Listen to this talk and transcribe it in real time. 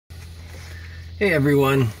Hey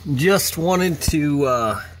everyone, just wanted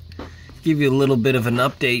to give you a little bit of an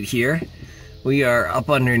update here. We are up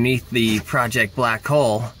underneath the Project Black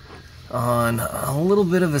Hole on a little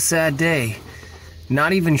bit of a sad day.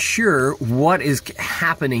 Not even sure what is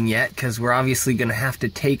happening yet because we're obviously going to have to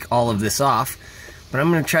take all of this off. But I'm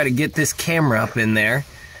going to try to get this camera up in there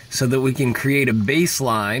so that we can create a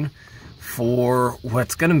baseline for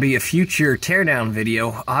what's going to be a future teardown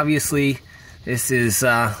video. Obviously,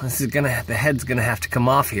 the head's gonna have to come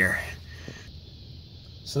off here.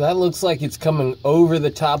 So that looks like it's coming over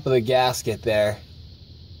the top of the gasket there.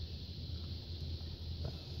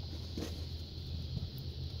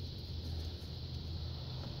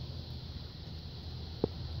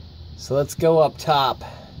 So let's go up top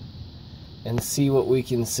and see what we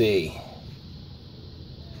can see.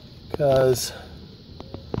 Because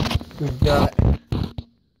we've got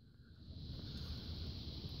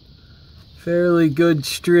fairly good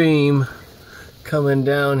stream coming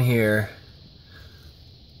down here.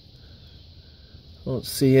 Don't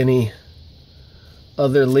see any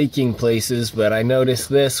other leaking places, but I noticed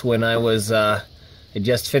this when I was I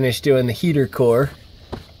just finished doing the heater core,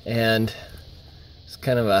 and it's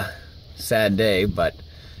kind of a sad day, but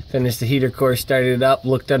finished the heater core, started it up,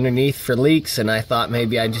 looked underneath for leaks, and I thought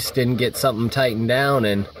maybe I just didn't get something tightened down,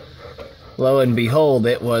 and lo and behold,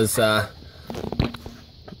 it was a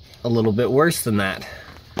little bit worse than that.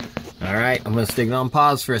 All right, I'm gonna stick it on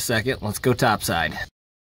pause for a second. Let's go topside.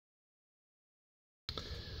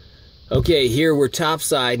 Okay, here we're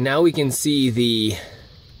topside. Now we can see we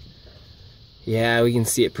can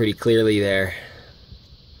see it pretty clearly there.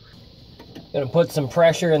 Gonna put some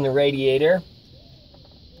pressure in the radiator.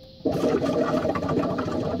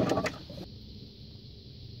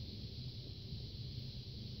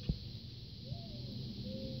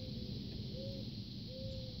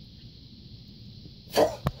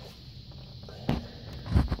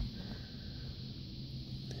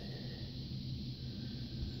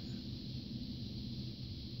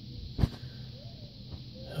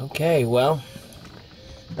 Okay, well,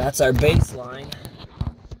 that's our baseline.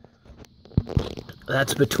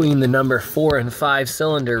 That's between the number 4 and 5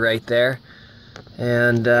 cylinder right there.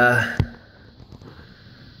 And I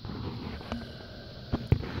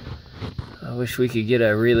wish we could get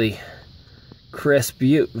a really crisp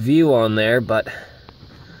view on there, but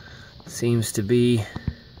seems to be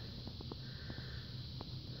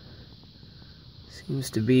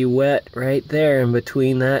wet right there in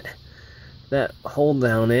between that hold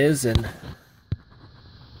down is, and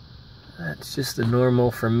that's just the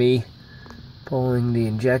normal for me pulling the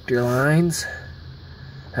injector lines.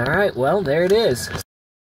 All right, well, there it is.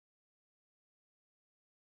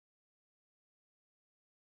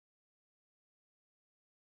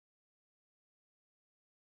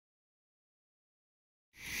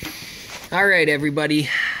 All right, everybody,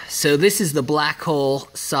 so this is the black hole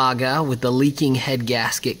saga with the leaking head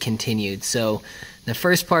gasket continued. So the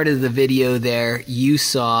first part of the video there, you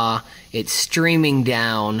saw it streaming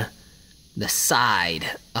down the side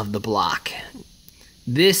of the block.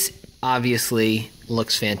 This obviously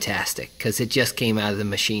looks fantastic because it just came out of the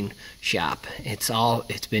machine shop.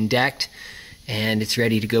 It's been decked and it's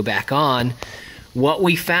ready to go back on. What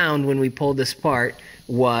we found when we pulled this apart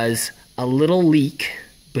was a little leak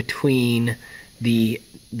between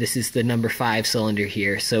this is the number 5 cylinder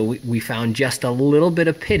here, so we found just a little bit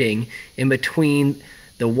of pitting in between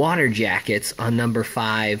the water jackets on number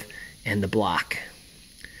 5 and the block.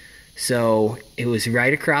 So it was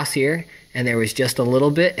right across here, and there was just a little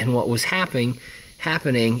bit, and what was happening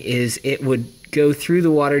is it would go through the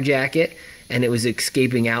water jacket, and it was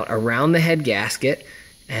escaping out around the head gasket,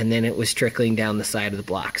 and then it was trickling down the side of the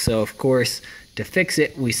block. So of course, to fix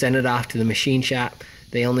it, we sent it off to the machine shop.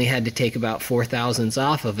 They only had to take about 4 thousandths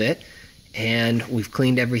off of it, and we've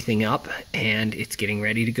cleaned everything up, and it's getting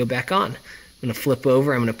ready to go back on. I'm gonna flip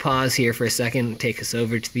over, I'm gonna pause here for a second and take us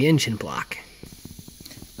over to the engine block.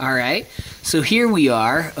 All right, so here we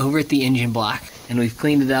are over at the engine block, and we've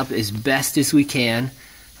cleaned it up as best as we can.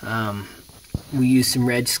 We used some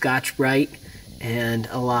red Scotch-Brite and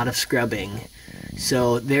a lot of scrubbing.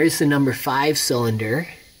 So there's the number 5 cylinder,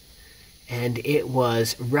 and it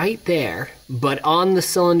was right there, but on the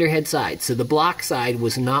cylinder head side. So the block side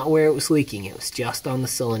was not where it was leaking, it was just on the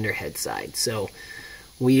cylinder head side. So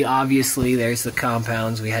we obviously, there's the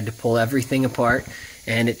compounds, we had to pull everything apart,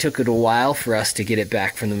 and it took it a while for us to get it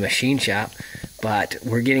back from the machine shop, but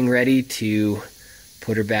we're getting ready to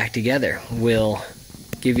put her back together. We'll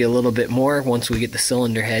give you a little bit more once we get the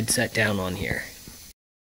cylinder head set down on here.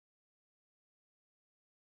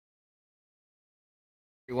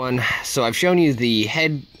 Everyone, so I've shown you the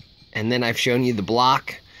head, and then I've shown you the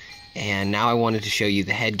block, And now I wanted to show you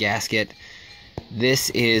the head gasket. This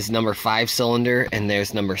is number 5 cylinder, and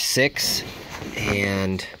there's number 6.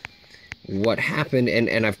 And what happened,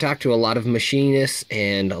 and I've talked to a lot of machinists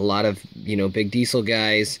and a lot of, big diesel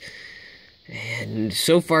guys, and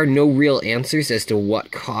so far no real answers as to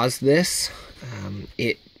what caused this.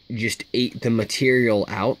 It just ate the material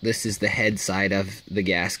out. This is the head side of the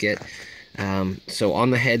gasket. So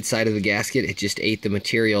on the head side of the gasket, it just ate the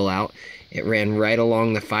material out. It ran right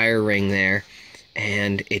along the fire ring there,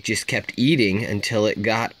 and it just kept eating until it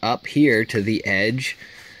got up here to the edge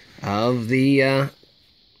of the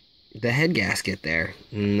head gasket there.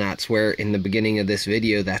 And that's where, in the beginning of this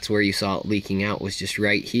video, that's where you saw it leaking out, was just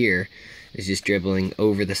right here. It's just dribbling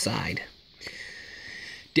over the side.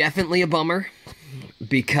 Definitely a bummer,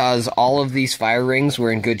 because all of these fire rings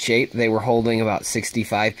were in good shape. They were holding about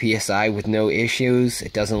 65 psi with no issues.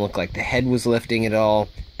 It doesn't look like the head was lifting at all.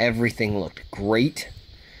 Everything looked great.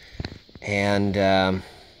 And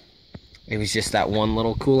it was just that one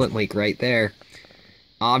little coolant leak right there.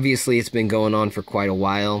 Obviously, it's been going on for quite a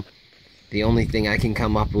while. The only thing I can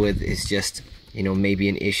come up with is just, maybe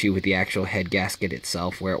an issue with the actual head gasket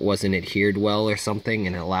itself, where it wasn't adhered well or something,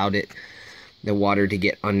 and allowed the water to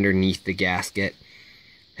get underneath the gasket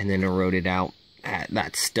and then erode it out.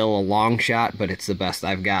 That's still a long shot, but it's the best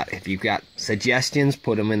I've got. If you've got suggestions,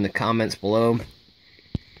 put them in the comments below.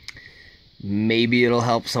 Maybe it'll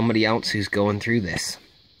help somebody else who's going through this.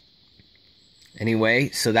 Anyway,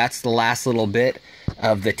 so that's the last little bit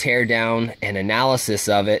of the teardown and analysis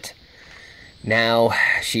of it. Now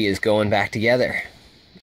she is going back together.